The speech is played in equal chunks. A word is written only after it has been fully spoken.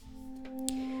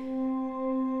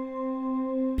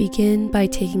Begin by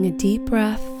taking a deep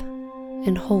breath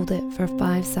and hold it for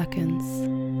 5 seconds.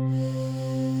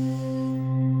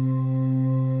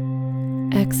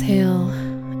 Exhale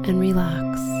and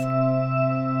relax.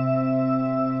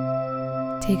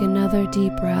 Take another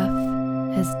deep breath,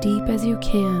 as deep as you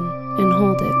can, and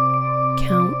hold it.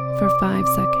 Count for 5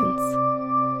 seconds.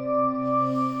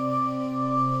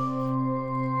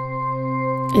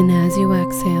 And as you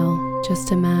exhale,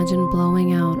 just imagine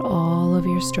blowing out all of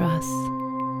your stress.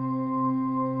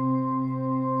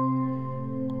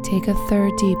 Take a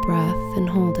third deep breath and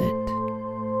hold it.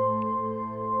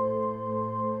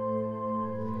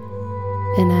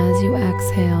 And as you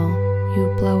exhale, you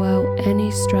blow out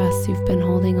any stress you've been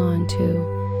holding on to,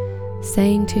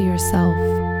 saying to yourself,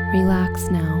 relax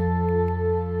now.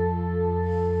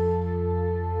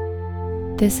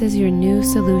 This is your new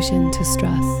solution to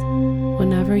stress.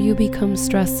 Whenever you become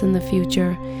stressed in the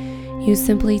future, you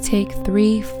simply take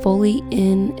 3 fully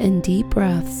in and deep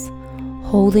breaths,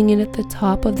 holding it at the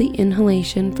top of the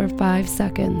inhalation for 5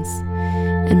 seconds.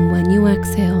 And when you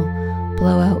exhale,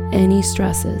 blow out any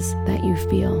stresses that you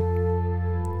feel.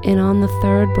 And on the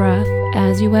third breath,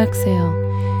 as you exhale,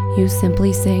 you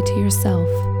simply say to yourself,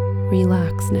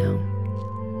 relax now.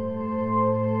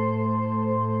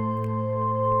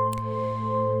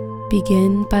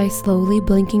 Begin by slowly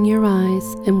blinking your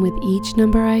eyes, and with each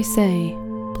number I say,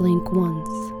 blink once.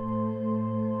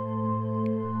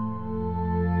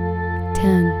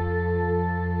 10,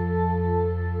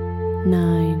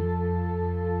 9,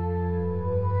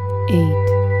 8,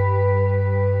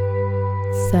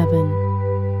 7,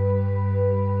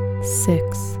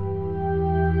 6,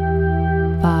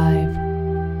 5,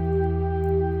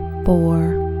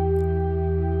 4,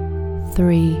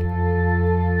 3,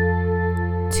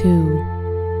 2,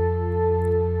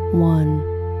 1,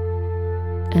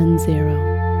 and 0.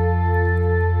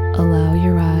 Allow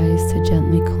your eyes to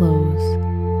gently close,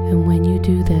 and when you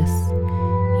do this,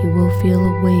 you will feel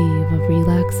a wave of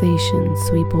relaxation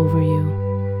sweep over you.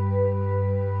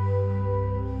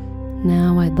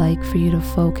 Now I'd like for you to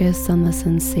focus on the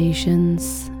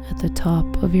sensations at the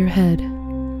top of your head.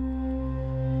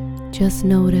 Just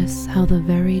notice how the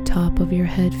very top of your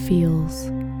head feels.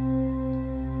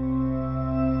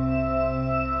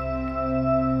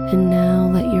 And now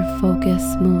let your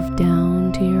focus move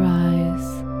down to your eyes.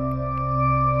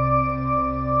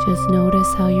 Just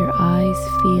notice how your eyes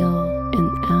feel and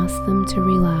ask them to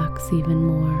relax even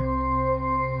more.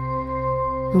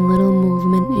 The little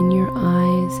movement in your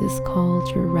eyes is called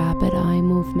your rapid eye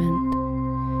movement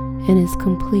and is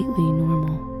completely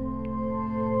normal.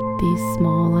 These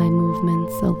small eye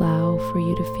movements allow for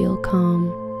you to feel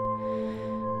calm.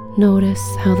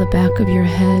 Notice how the back of your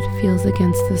head feels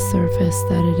against the surface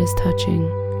that it is touching.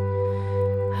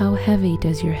 How heavy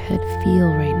does your head feel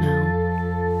right now?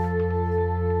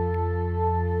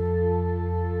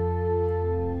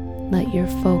 Let your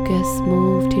focus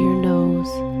move to your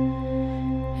nose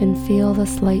and feel the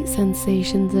slight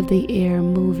sensations of the air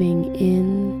moving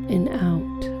in and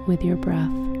out with your breath.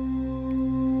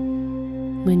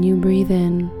 When you breathe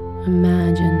in,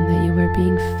 imagine that you are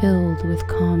being filled with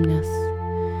calmness.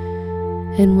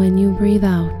 And when you breathe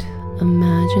out,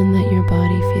 imagine that your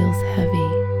body feels heavy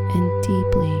and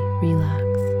deeply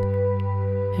relaxed.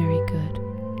 Very good.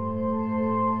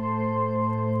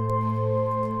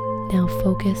 Now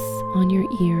focus on your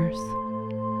ears.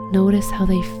 Notice how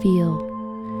they feel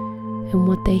and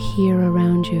what they hear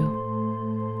around you.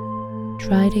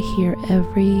 Try to hear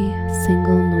every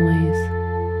single noise.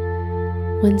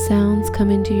 When sounds come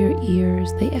into your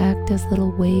ears, they act as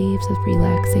little waves of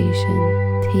relaxation,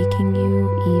 taking you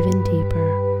even deeper.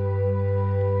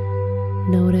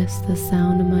 Notice the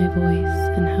sound of my voice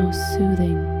and how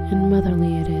soothing and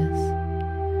motherly it is.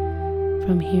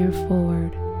 From here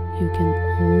forward, you can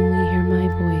only hear my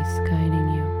voice guiding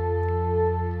you.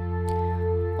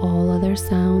 All other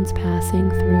sounds passing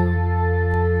through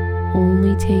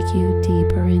only take you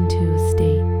deeper into a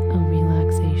state of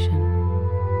relaxation.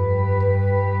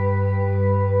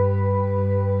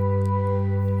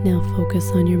 Now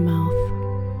focus on your mouth.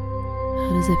 How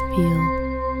does it feel?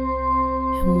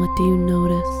 And what do you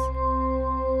notice?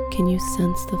 Can you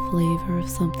sense the flavor of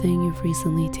something you've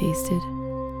recently tasted?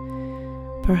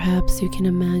 Perhaps you can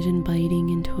imagine biting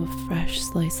into a fresh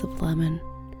slice of lemon,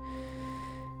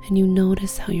 and you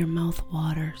notice how your mouth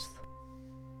waters.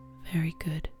 Very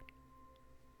good.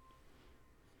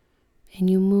 And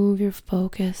you move your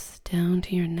focus down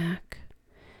to your neck.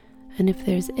 And if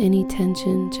there's any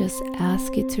tension, just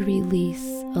ask it to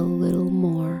release a little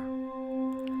more.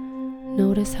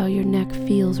 Notice how your neck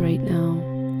feels right now,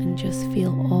 and just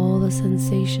feel all the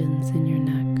sensations in your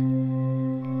neck.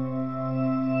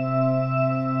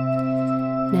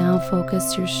 Now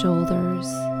focus your shoulders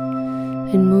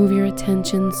and move your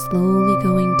attention slowly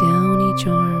going down each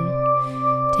arm,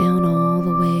 down all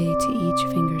the way to each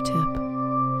fingertip.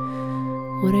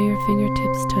 What are your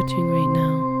fingertips touching right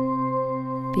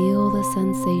now? Feel the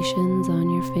sensations on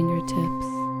your fingertips.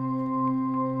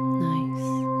 Nice.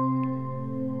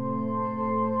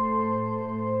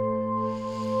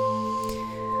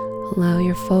 Allow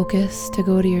your focus to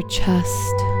go to your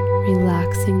chest,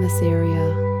 relaxing this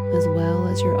area as well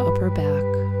as your upper back.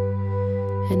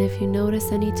 And if you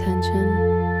notice any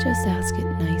tension, just ask it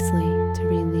nicely to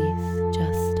release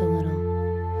just a little.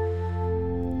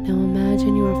 Now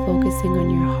imagine you are focusing on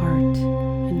your heart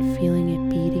and feeling it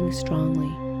beating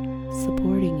strongly,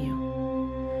 supporting you.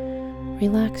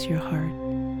 Relax your heart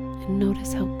and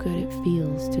notice how good it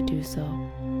feels to do so.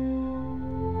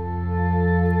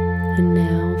 And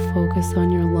now focus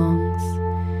on your lungs.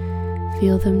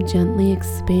 Feel them gently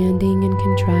expanding and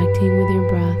contracting with your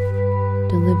breath,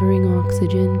 delivering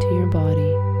oxygen to your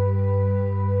body.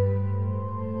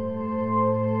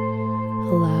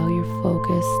 Allow your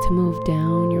focus to move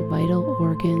down your vital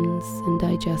organs and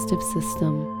digestive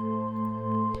system.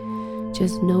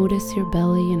 Just notice your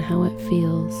belly and how it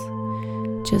feels.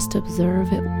 Just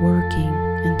observe it working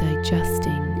and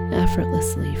digesting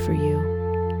effortlessly for you.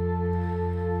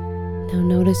 Now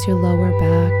notice your lower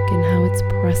back and how it's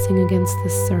pressing against the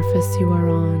surface you are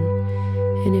on.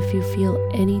 And if you feel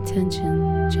any tension,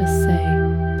 just say,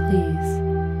 please,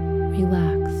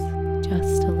 relax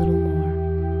just a little more.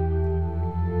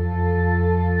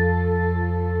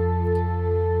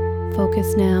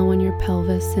 Focus now on your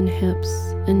pelvis and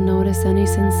hips and notice any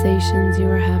sensations you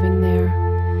are having there.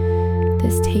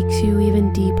 This takes you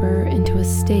even deeper into a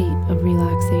state of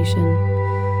relaxation,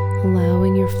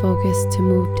 allowing your focus to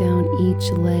move down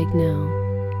each leg now,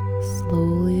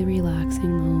 slowly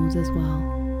relaxing those as well.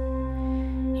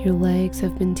 Your legs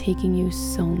have been taking you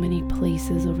so many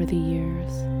places over the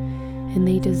years, and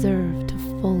they deserve to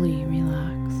fully relax.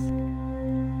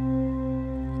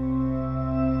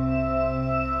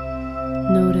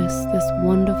 Notice this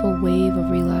wonderful wave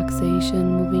of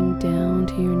relaxation moving down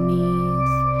to your knees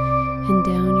and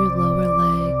down your lower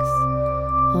legs,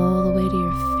 all the way to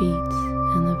your feet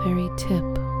and the very tip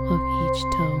of each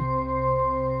toe.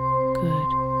 Good.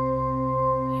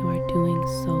 You are doing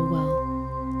so well.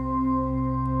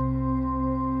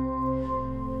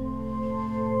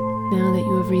 Now that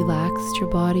you have relaxed your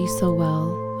body so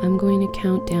well, I'm going to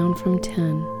count down from 10,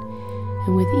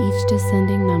 and with each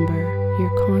descending number, your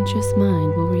conscious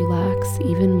mind will relax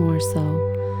even more so,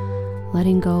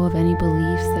 letting go of any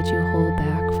beliefs that you hold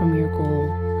back from your goal.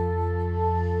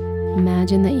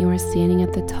 Imagine that you are standing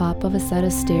at the top of a set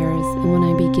of stairs, and when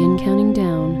I begin counting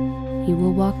down, you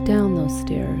will walk down those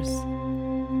stairs.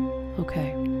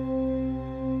 Okay.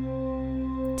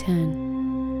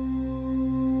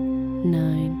 10,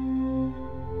 9,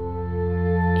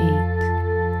 8,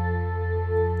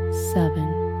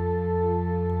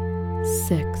 7,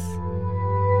 6,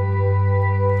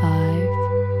 5,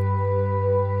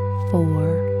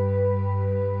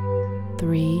 4,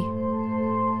 3,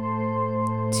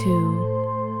 2,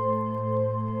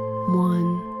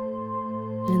 1,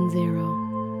 and 0.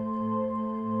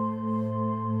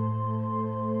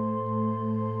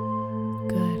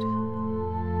 Good.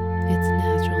 It's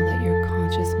natural that your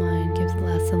conscious mind gives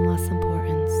less and less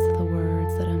importance to the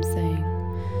words that I'm saying,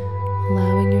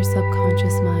 allowing your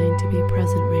subconscious mind to be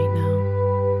present right now.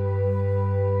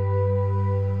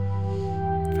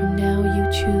 From now, you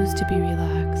choose to be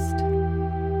relaxed.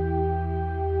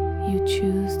 You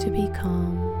choose to be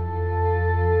calm.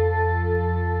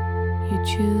 You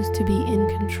choose to be in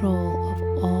control of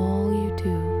all you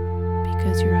do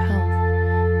because your health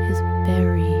is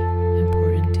very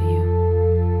important to you.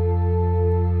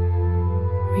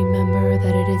 Remember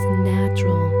that it is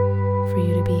natural for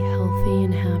you to be healthy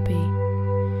and happy.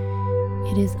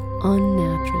 It is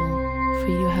unnatural for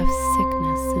you to have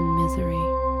sickness and misery.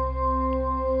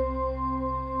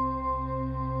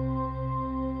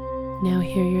 Now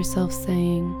hear yourself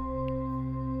saying,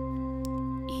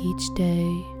 each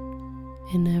day,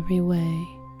 in every way,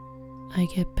 I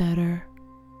get better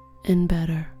and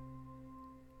better.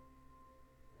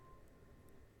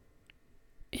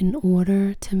 In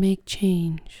order to make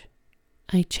change,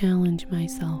 I challenge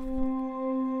myself.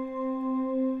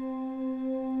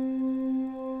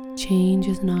 Change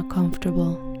is not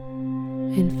comfortable.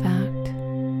 In fact,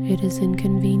 it is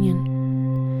inconvenient.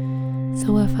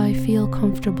 So if I feel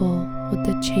comfortable with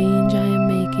the change I am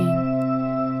making,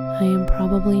 I am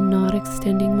probably not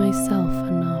extending myself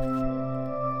enough.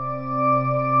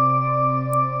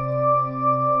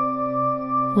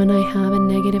 When I have a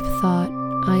negative thought,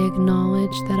 I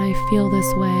acknowledge that I feel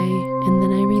this way, and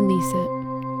then I release it.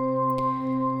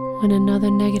 When another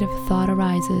negative thought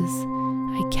arises,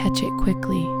 I catch it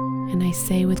quickly and I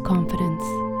say with confidence,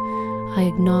 I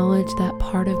acknowledge that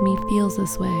part of me feels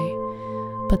this way,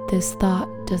 but this thought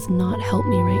does not help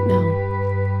me right now.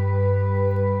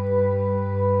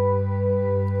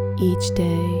 Each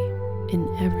day, in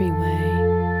every way,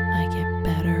 I get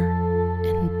better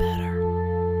and better.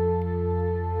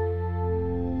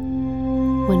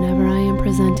 Whenever I am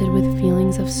presented with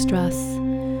feelings of stress,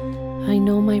 I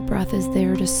know my breath is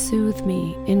there to soothe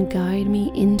me and guide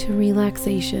me into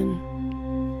relaxation.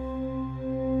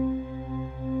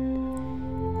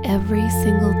 Every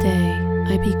single day,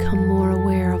 I become more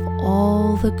aware of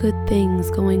all the good things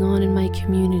going on in my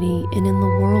community and in the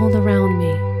world around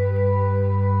me.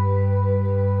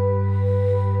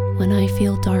 When I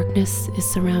feel darkness is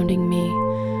surrounding me,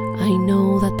 I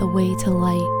know that the way to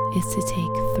light is to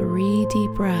take 3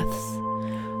 deep breaths,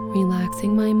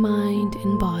 relaxing my mind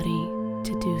and body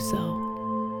to do so.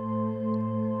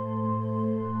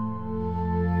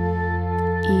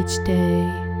 Each day,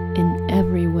 in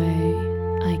every way,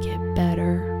 I get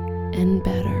better and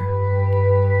better.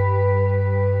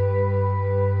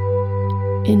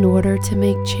 In order to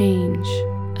make change,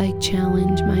 I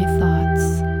challenge my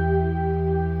thoughts.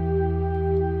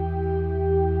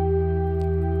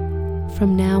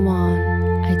 From now on,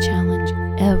 I challenge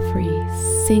every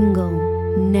single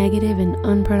negative and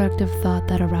unproductive thought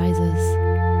that arises.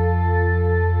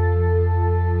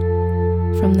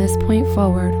 From this point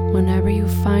forward, whenever you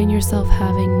find yourself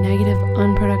having negative,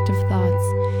 unproductive thoughts,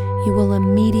 you will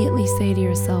immediately say to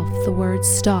yourself the word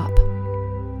stop.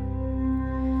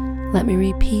 Let me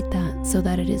repeat that so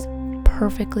that it is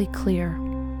perfectly clear.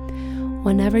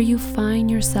 Whenever you find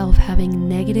yourself having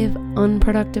negative,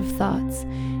 unproductive thoughts,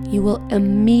 you will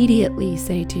immediately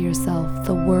say to yourself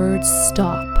the word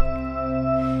stop.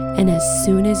 And as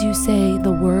soon as you say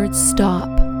the word stop,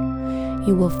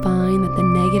 you will find that the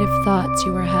negative thoughts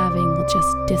you are having will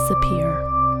just disappear.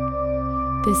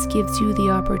 This gives you the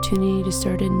opportunity to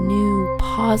start a new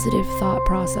positive thought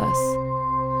process.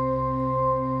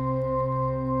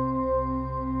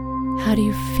 How do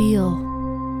you feel?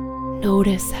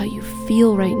 Notice how you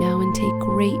feel right now and take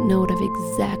great note of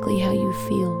exactly how you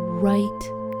feel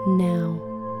right now.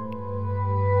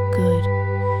 Good.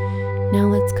 Now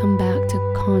let's come back to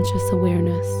conscious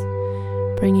awareness,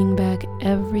 bringing back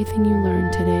everything you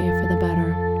learned today for the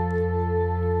better.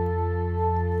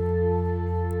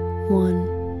 1.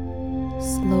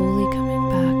 Slowly coming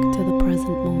back to the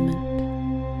present moment.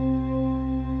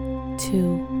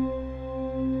 2.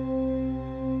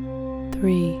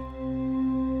 3.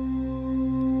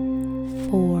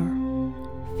 4.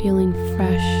 Feeling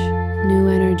fresh, new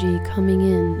energy coming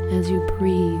in as you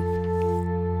breathe.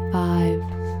 5.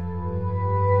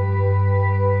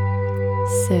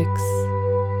 6.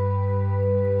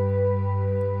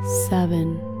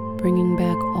 7. Bringing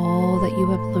back all that you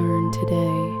have learned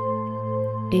today.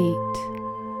 8.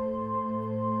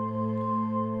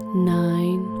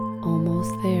 9.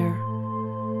 Almost there.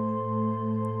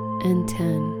 And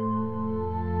 10.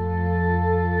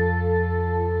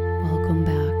 Welcome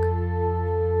back.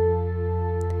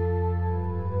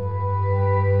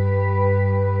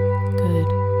 Good.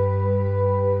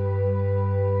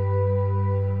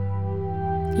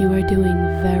 You are doing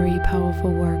very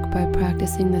powerful work by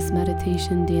practicing this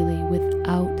meditation daily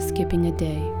without skipping a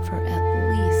day for at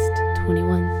least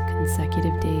 21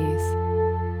 consecutive days.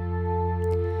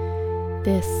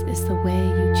 This is the way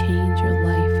you change your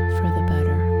life for the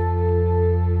better.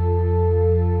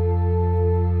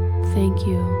 Thank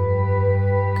you.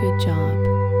 Good job,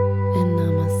 and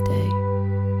namaste.